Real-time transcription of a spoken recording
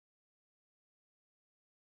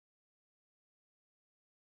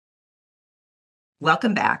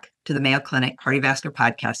Welcome back to the Mayo Clinic Cardiovascular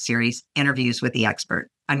Podcast Series, Interviews with the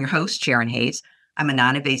Expert. I'm your host, Sharonne Hayes. I'm a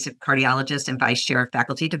non-invasive cardiologist and Vice Chair of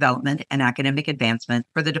Faculty Development and Academic Advancement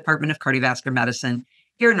for the Department of Cardiovascular Medicine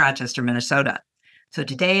here in Rochester, Minnesota. So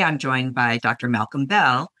today I'm joined by Dr. Malcolm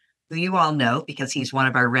Bell, who you all know because he's one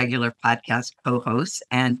of our regular podcast co-hosts,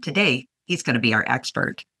 and today he's going to be our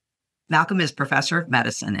expert. Malcolm is professor of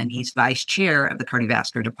medicine, and he's vice chair of the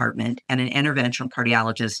cardiovascular department and an interventional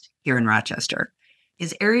cardiologist here in Rochester.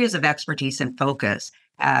 His areas of expertise and focus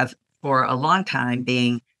have, for a long time,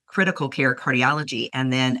 been critical care cardiology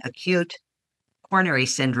and then acute coronary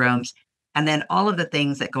syndromes, and then all of the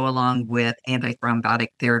things that go along with antithrombotic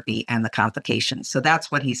therapy and the complications. So that's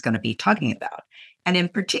what he's going to be talking about. And in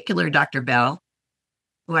particular, Dr. Bell,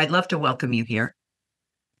 who I'd love to welcome you here.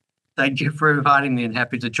 Thank you for inviting me and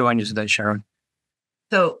happy to join you today, Sharonne.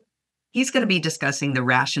 So he's going to be discussing the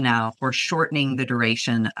rationale for shortening the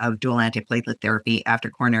duration of dual antiplatelet therapy after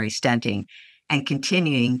coronary stenting and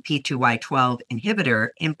continuing P212 inhibitor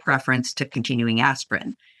in preference to continuing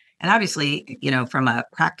aspirin. And obviously, from a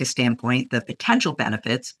practice standpoint, the potential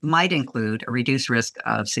benefits might include a reduced risk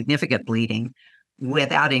of significant bleeding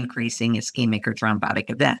without increasing ischemic or thrombotic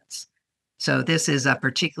events. So this is a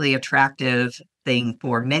particularly attractive thing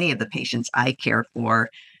for many of the patients I care for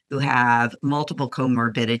who have multiple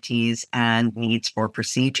comorbidities and needs for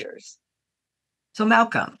procedures. So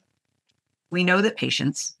Malcolm, we know that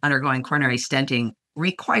patients undergoing coronary stenting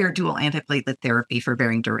require dual antiplatelet therapy for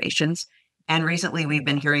varying durations. And recently we've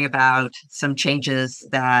been hearing about some changes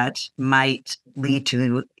that might lead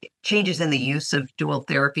to changes in the use of dual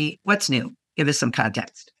therapy. What's new? Give us some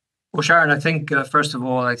context. Well, Sharonne, I think, first of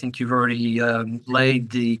all, I think you've already laid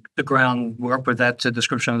the groundwork with that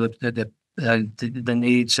description of the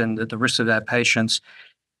needs and the risks of our patients.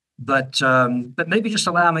 But maybe just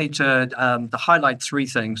allow me to highlight three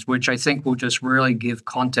things, which I think will just really give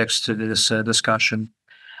context to this discussion.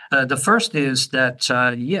 The first is that,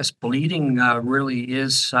 yes, bleeding really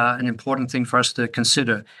is an important thing for us to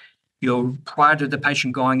consider. Prior to the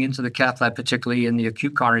patient going into the cath lab, particularly in the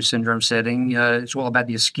acute coronary syndrome setting, it's all about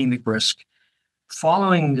the ischemic risk.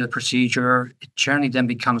 Following the procedure, it generally then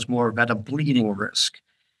becomes more about a bleeding risk.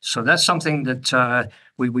 So that's something that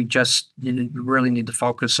we just really need to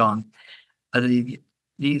focus on. The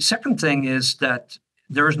second thing is that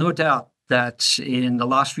there is no doubt that in the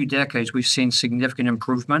last few decades, we've seen significant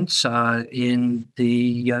improvements in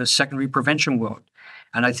the secondary prevention world.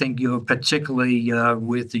 And I think particularly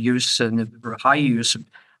with the use and the high use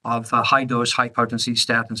of high-dose, high-potency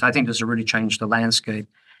statins, I think this has really changed the landscape.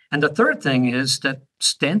 And the third thing is that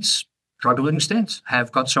stents, drug-eluting stents,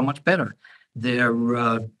 have got so much better. They're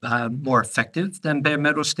more effective than bare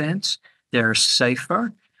metal stents. They're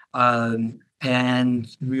safer.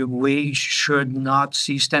 And we should not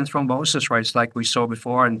see stent thrombosis rates like we saw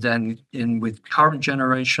before. And then with current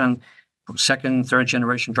generation, second, third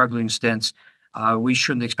generation drug-eluting stents, we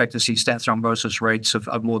shouldn't expect to see stent thrombosis rates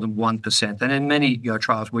of more than 1%. And in many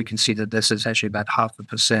trials, we can see that this is actually about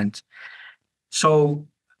 0.5%. So,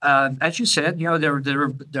 as you said,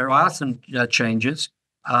 there are some changes,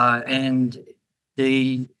 and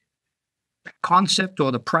the concept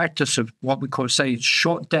or the practice of what we call, say,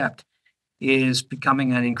 short depth is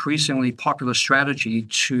becoming an increasingly popular strategy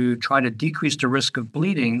to try to decrease the risk of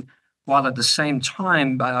bleeding while at the same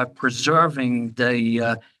time preserving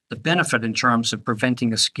the benefit in terms of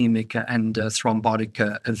preventing ischemic and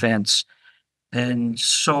thrombotic events. And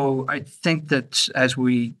so I think that as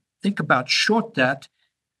we think about short depth,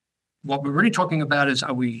 what we're really talking about is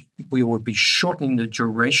we would be shortening the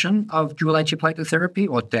duration of dual antiplatelet therapy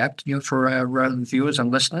or depth, for our viewers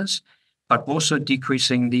and listeners, but also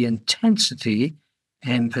decreasing the intensity,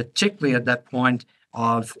 and particularly at that point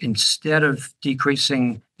of instead of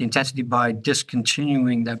decreasing the intensity by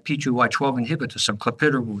discontinuing that P212 inhibitor, so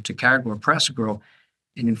clopidogrel, ticagrelor, prasugrel,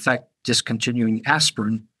 and in fact discontinuing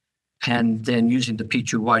aspirin, and then using the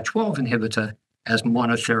P212 inhibitor as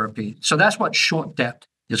monotherapy. So that's what short depth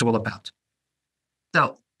is all about.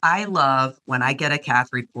 So I love when I get a cath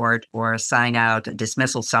report or sign out a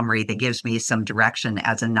dismissal summary that gives me some direction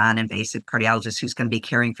as a non-invasive cardiologist who's going to be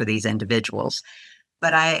caring for these individuals.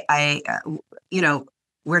 But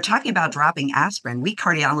we're talking about dropping aspirin. We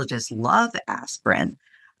cardiologists love aspirin.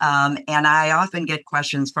 And I often get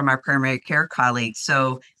questions from our primary care colleagues.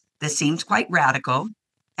 So this seems quite radical.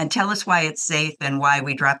 And tell us why it's safe and why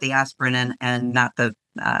we drop the aspirin and not the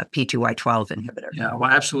P212 inhibitor. Yeah, well,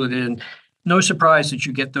 absolutely. And no surprise that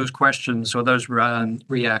you get those questions or those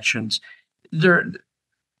reactions.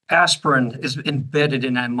 Aspirin is embedded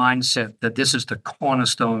in that mindset that this is the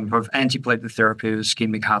cornerstone of antiplatelet therapy of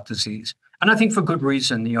ischemic heart disease. And I think for good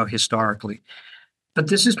reason, historically. But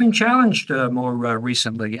this has been challenged more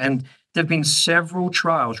recently, and there have been several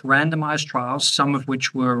trials, randomized trials, some of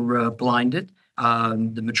which were blinded.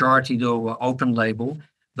 The majority, though, were open label,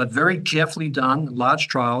 but very carefully done, large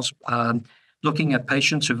trials, looking at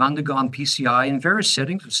patients who've undergone PCI in various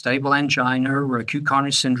settings with stable angina or acute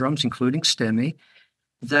coronary syndromes, including STEMI,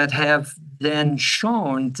 that have then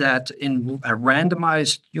shown that in a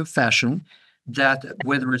randomized fashion, that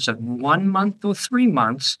whether it's at 1 month or 3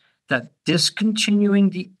 months, that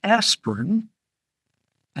discontinuing the aspirin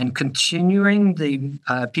and continuing the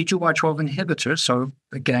P2Y12 inhibitor, so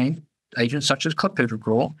again, agents such as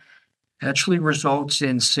clopidogrel, actually results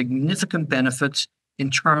in significant benefits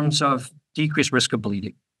in terms of decreased risk of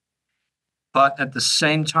bleeding. But at the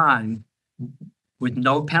same time, with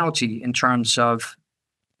no penalty in terms of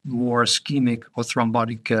more ischemic or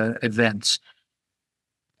thrombotic events.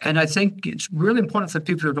 And I think it's really important for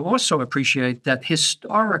people to also appreciate that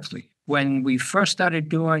historically, when we first started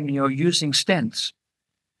doing, using stents,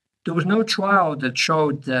 there was no trial that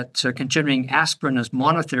showed that continuing aspirin as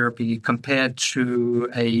monotherapy compared to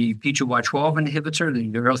a P2Y12 inhibitor,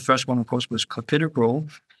 the first one, of course, was clopidogrel,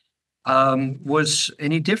 was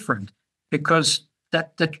any different, because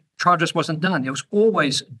that trial just wasn't done. It was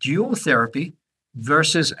always dual therapy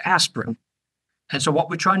versus aspirin. And so what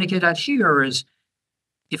we're trying to get at here is,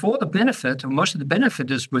 if all the benefit, or most of the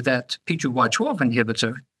benefit, is with that P2Y12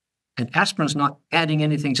 inhibitor, and aspirin's not adding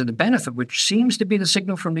anything to the benefit, which seems to be the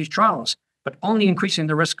signal from these trials, but only increasing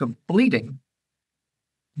the risk of bleeding,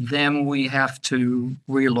 then we have to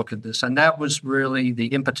relook at this. And that was really the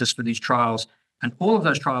impetus for these trials. And all of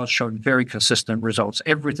those trials showed very consistent results,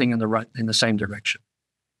 everything in the same direction.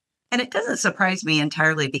 And it doesn't surprise me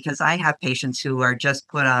entirely, because I have patients who are just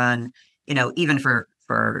put on, even for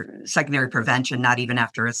secondary prevention, not even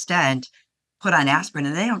after a stent, put on aspirin,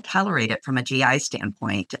 and they don't tolerate it from a GI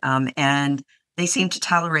standpoint. And they seem to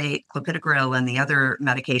tolerate clopidogrel and the other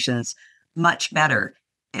medications much better.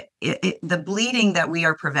 The bleeding that we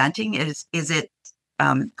are preventing, is it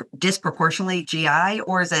disproportionately GI,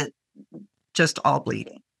 or is it just all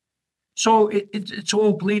bleeding? So it's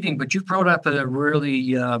all bleeding, but you brought up a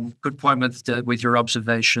really good point with your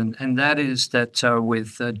observation, and that is that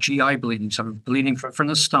with GI bleeding, so bleeding from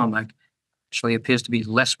the stomach, actually appears to be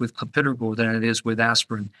less with clopidogrel than it is with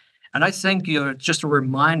aspirin. And I think just a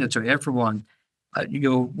reminder to everyone,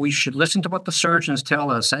 we should listen to what the surgeons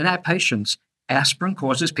tell us, and our patients. Aspirin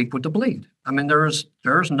causes people to bleed. I mean, there's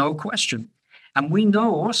no question. And we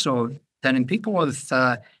know also that in people who've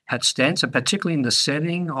had stents, and particularly in the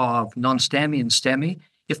setting of non-STEMI and STEMI,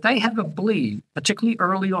 if they have a bleed, particularly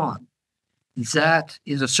early on, that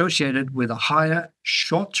is associated with a higher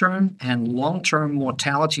short-term and long-term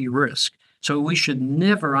mortality risk. So we should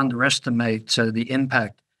never underestimate the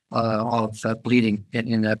impact of bleeding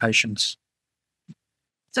in their patients.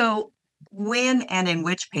 So when and in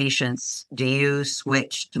which patients do you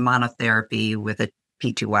switch to monotherapy with a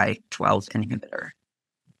P2Y12 inhibitor?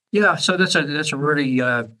 Yeah, so that's a really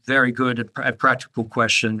very good and practical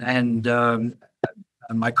question, and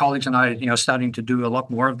my colleagues and I, starting to do a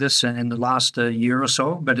lot more of this in the last year or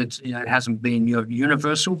so. But it hasn't been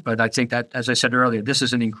universal. But I think that, as I said earlier, this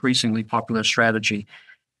is an increasingly popular strategy.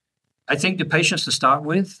 I think the patients to start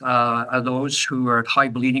with are those who are at high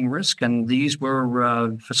bleeding risk, and these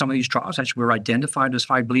were for some of these trials actually were identified as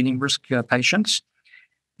high bleeding risk patients.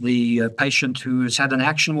 The patient who's had an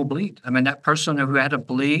actionable bleed. I mean, that person who had a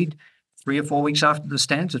bleed 3 or 4 weeks after the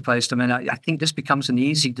stents is placed. I mean, I think this becomes an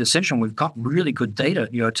easy decision. We've got really good data,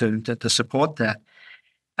 to support that.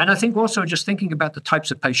 And I think also just thinking about the types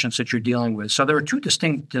of patients that you're dealing with. So there are two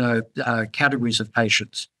distinct categories of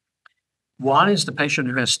patients. One is the patient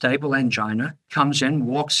who has stable angina, comes in,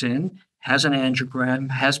 walks in, has an angiogram,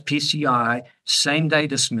 has PCI, same-day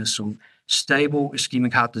dismissal, stable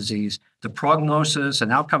ischemic heart disease. The prognosis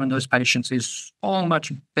and outcome in those patients is so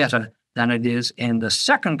much better than it is in the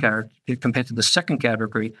second category, compared to the second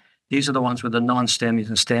category. These are the ones with the non-STEMIs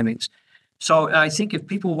and STEMIs. So I think if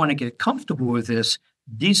people want to get comfortable with this,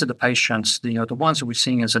 these are the patients, the ones that we're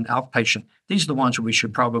seeing as an outpatient. These are the ones that we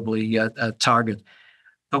should probably target.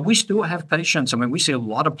 But we still have patients. I mean, we see a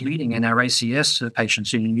lot of bleeding in our ACS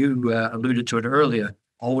patients, and you alluded to it earlier,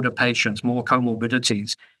 older patients, more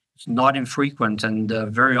comorbidities. It's not infrequent, and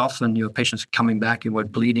very often your patients are coming back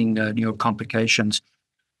with bleeding complications.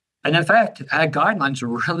 And in fact, our guidelines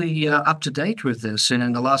are really up to date with this. And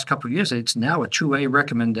in the last couple of years, it's now a 2A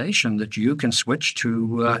recommendation that you can switch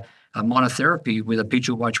to a monotherapy with a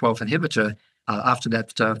P2Y12 inhibitor after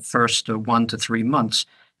that first 1 to 3 months.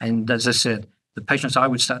 And as I said, the patients I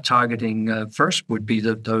would start targeting first would be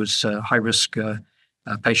those high-risk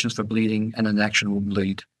patients for bleeding and an actionable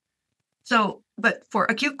bleed. So But for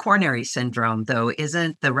acute coronary syndrome, though,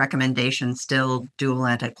 isn't the recommendation still dual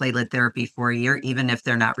antiplatelet therapy for a year, even if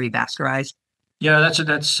they're not revascularized? Yeah,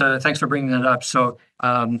 that's thanks for bringing that up. So,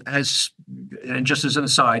 and just as an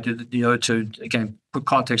aside, to again put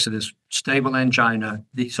context to this, stable angina,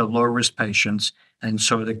 these are low risk patients, and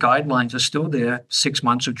so the guidelines are still there: 6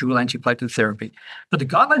 months of dual antiplatelet therapy. But the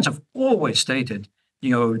guidelines have always stated,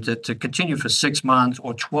 that to continue for 6 months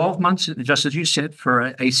or 12 months, just as you said,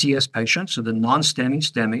 for ACS patients, so the non-STEMI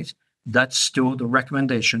STEMIs, that's still the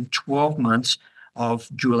recommendation: 12 months of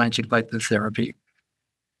dual antiplatelet therapy.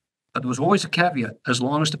 But there was always a caveat: as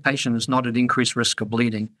long as the patient is not at increased risk of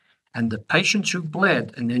bleeding. And the patients who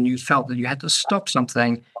bled, and then you felt that you had to stop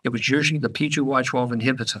something, it was usually the P2Y12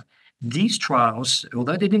 inhibitor. These trials,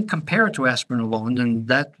 although they didn't compare it to aspirin alone, and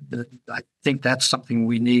I think that's something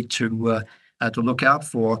we need to look out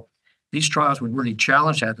for. These trials would really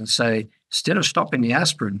challenge that and say, instead of stopping the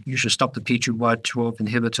aspirin, you should stop the P2Y12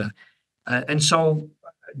 inhibitor. And so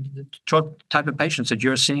the type of patients that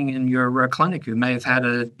you're seeing in your clinic who may have had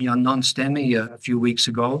a non-STEMI a few weeks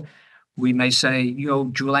ago, we may say,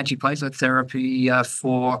 dual antiplatelet therapy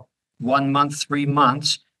for 1 month, 3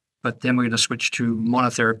 months, but then we're going to switch to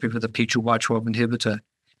monotherapy with a P2Y12 inhibitor.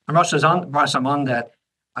 And Ross, I'm on that.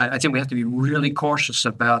 I think we have to be really cautious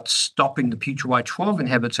about stopping the P2Y12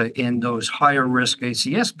 inhibitor in those higher risk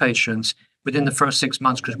ACS patients within the first 6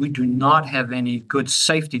 months, because we do not have any good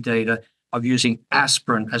safety data of using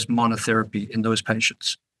aspirin as monotherapy in those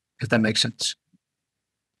patients, if that makes sense.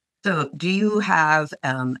 So do you have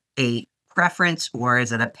a preference, or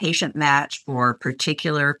is it a patient match for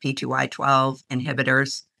particular P2Y12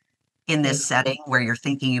 inhibitors in this setting where you're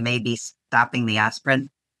thinking you may be stopping the aspirin?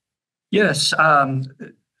 Yes.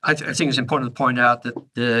 I think it's important to point out that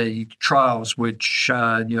the trials which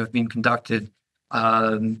have been conducted,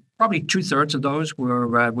 probably 2/3 of those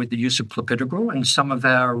were with the use of clopidogrel, and some of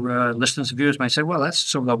our listeners and viewers may say, well, that's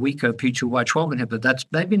sort of a weaker P2Y12 inhibitor. That's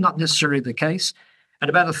maybe not necessarily the case. And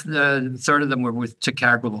about a third of them were with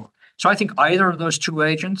ticagrelor. So I think either of those two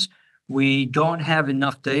agents, we don't have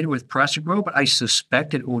enough data with prasugrel, but I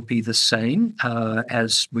suspect it would be the same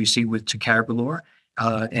as we see with ticagrelor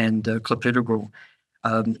and clopidogrel.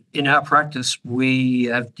 In our practice, we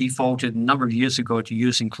have defaulted a number of years ago to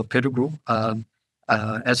using clopidogrel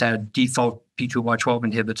as our default P2Y12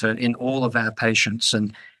 inhibitor in all of our patients.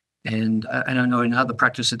 And I know in other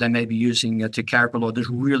practices they may be using ticagrelor. There's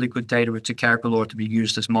really good data with ticagrelor to be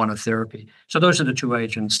used as monotherapy. So those are the two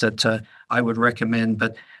agents that I would recommend,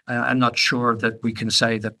 but I'm not sure that we can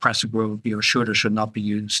say that prasugrel should or should not be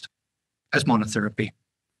used as monotherapy.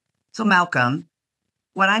 So Malcolm,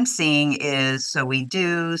 what I'm seeing is, so we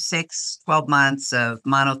do 12 months of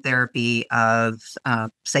monotherapy of,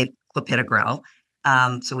 say, clopidogrel.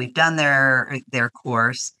 So we've done their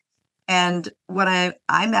course. And what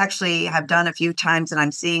I'm actually have done a few times and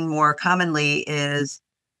I'm seeing more commonly is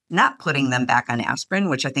not putting them back on aspirin,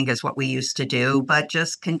 which I think is what we used to do, but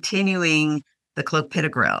just continuing the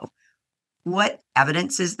clopidogrel. What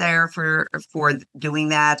evidence is there for doing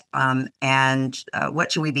that? And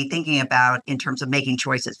what should we be thinking about in terms of making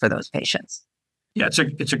choices for those patients? Yeah,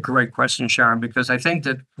 it's a great question, Sharon, because I think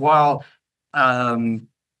that while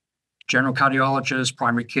general cardiologists,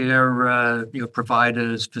 primary care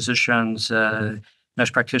providers, physicians, nurse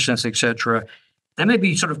practitioners, etc., they may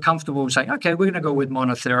be sort of comfortable saying, okay, we're going to go with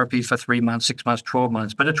monotherapy for 3 months, 6 months, 12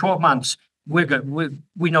 months. But at 12 months, we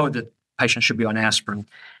know that patients should be on aspirin.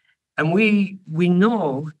 And we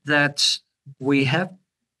know that we have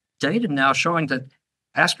data now showing that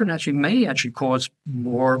aspirin may cause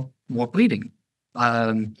more bleeding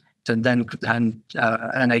than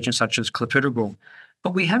an agent such as clopidogrel.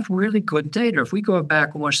 But we have really good data. If we go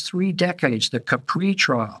back almost 3 decades, the Capri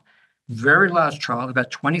trial, very large trial, about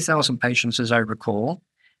 20,000 patients, as I recall,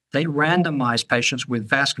 they randomized patients with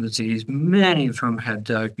vascular disease. Many of whom had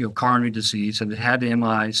coronary disease and had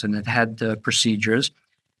MIs and had procedures.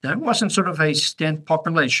 That wasn't sort of a stent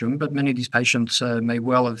population, but many of these patients may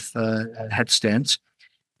well have had stents.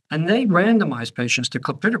 And they randomized patients to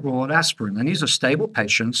clopidogrel and aspirin. And these are stable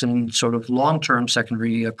patients in sort of long-term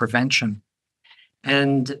secondary prevention.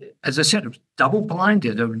 And as I said, it was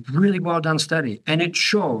double-blinded, a really well-done study. And it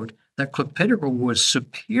showed that clopidogrel was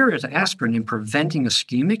superior to aspirin in preventing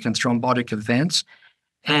ischemic and thrombotic events.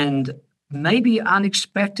 And maybe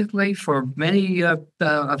unexpectedly for many of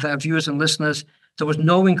our viewers and listeners, there was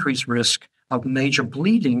no increased risk of major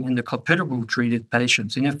bleeding in the clopidogrel-treated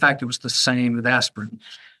patients. And in fact, it was the same with aspirin,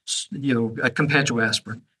 compared to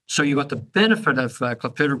aspirin. So you got the benefit of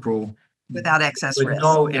clopidogrel without excess with risk.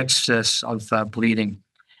 no excess of bleeding.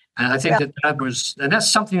 And I think that's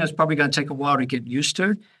something that's probably going to take a while to get used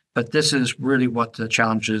to. But this is really what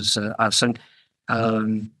challenges us.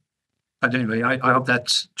 But anyway, I hope that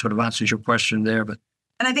sort of answers your question there.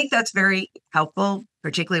 And I think that's very helpful,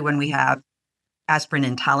 particularly when we have aspirin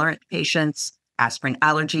intolerant patients, aspirin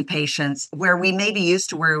allergy patients, where we may be used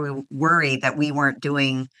to where we worry that we weren't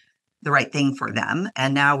doing the right thing for them.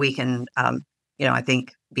 And now we can, I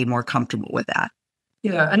think, be more comfortable with that.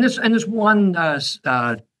 Yeah, and there's one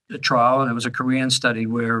trial, and it was a Korean study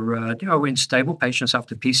where in stable patients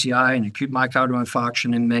after PCI and acute myocardial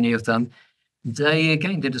infarction in many of them, they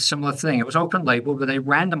again did a similar thing. It was open label, but they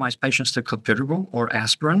randomized patients to clopidogrel or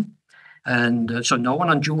aspirin, and so no one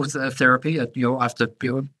on dual therapy after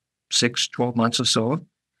 6, 12 months or so,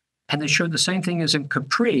 and they showed the same thing as in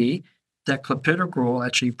Capri, that clopidogrel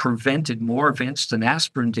actually prevented more events than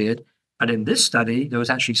aspirin did. But in this study, there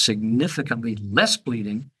was actually significantly less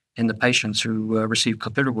bleeding in the patients who received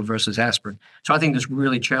clopidogrel versus aspirin. So I think this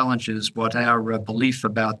really challenges what our belief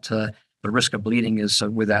about the risk of bleeding is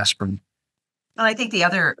with aspirin. Well, I think the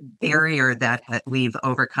other barrier that we've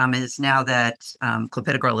overcome is now that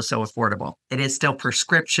clopidogrel is so affordable. It is still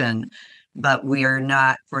prescription, but we are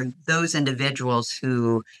not, for those individuals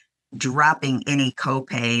who dropping any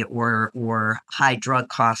copay or high drug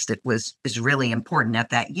cost is really important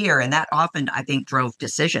at that year, and that often I think drove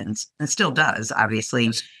decisions and still does, obviously.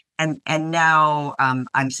 Yes. And now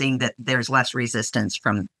I'm seeing that there's less resistance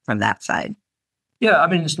from that side. Yeah, I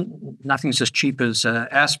mean, nothing's as cheap as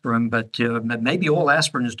aspirin, but maybe all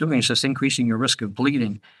aspirin is doing is just increasing your risk of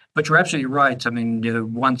bleeding. But you're absolutely right. I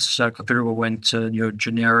mean, once clopidogrel went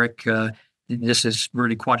generic, this is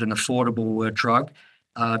really quite an affordable drug.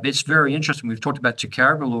 It's very interesting. We've talked about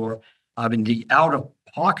ticagrelor. I mean, the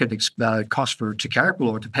out-of-pocket cost for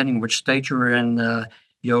ticagrelor, depending which state you're in,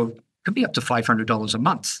 could be up to $500 a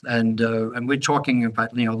month, and we're talking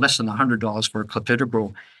about less than $100 for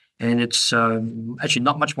clopidogrel. And it's actually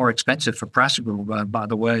not much more expensive for prasugrel, by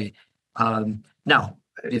the way. Now,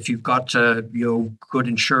 if you've got good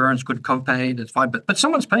insurance, good copay, that's fine. But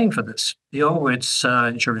someone's paying for this. It's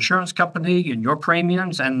your insurance company and your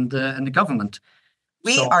premiums and the government.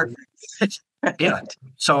 We are. Yeah.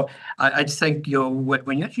 So I think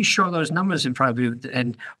when you actually show those numbers in front of you,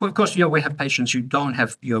 and well, of course we have patients who don't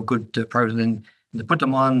have good progress, and to put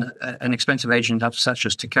them on an expensive agent such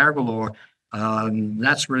as ticagrelor.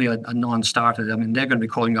 That's really a non-starter. I mean, they're going to be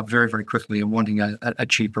calling up very, very quickly and wanting a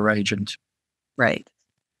cheaper agent. Right.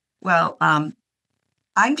 Well, I'm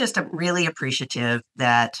just really appreciative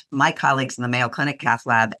that my colleagues in the Mayo Clinic Cath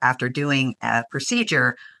Lab, after doing a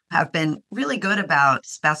procedure, have been really good about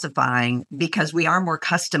specifying, because we are more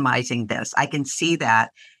customizing this. I can see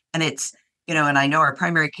that. And it's, and I know our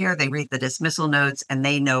primary care, they read the dismissal notes and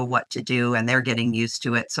they know what to do and they're getting used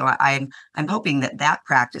to it. So I'm hoping that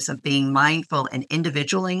practice of being mindful and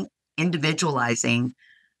individualizing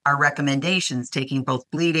our recommendations, taking both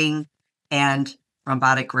bleeding and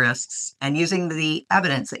thrombotic risks and using the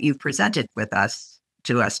evidence that you've presented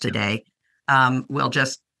to us today, will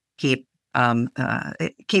just keep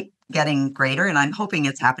getting greater. And I'm hoping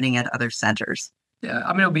it's happening at other centers. Yeah,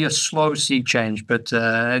 I mean, it'll be a slow sea change, but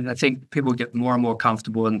I think people get more and more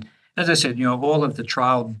comfortable. And as I said, all of the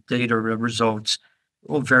trial data results,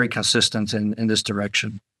 all very consistent in this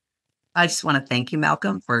direction. I just want to thank you,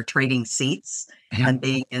 Malcolm, for trading seats and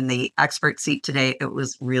being in the expert seat today. It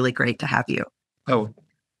was really great to have you. Oh,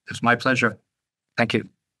 it's my pleasure. Thank you.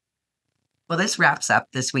 Well, this wraps up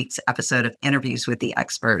this week's episode of Interviews with the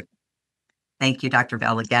Expert. Thank you, Dr.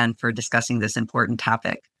 Bell, again for discussing this important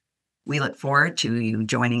topic. We look forward to you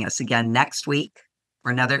joining us again next week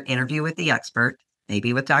for another interview with the expert,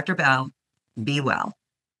 maybe with Dr. Bell. Be well.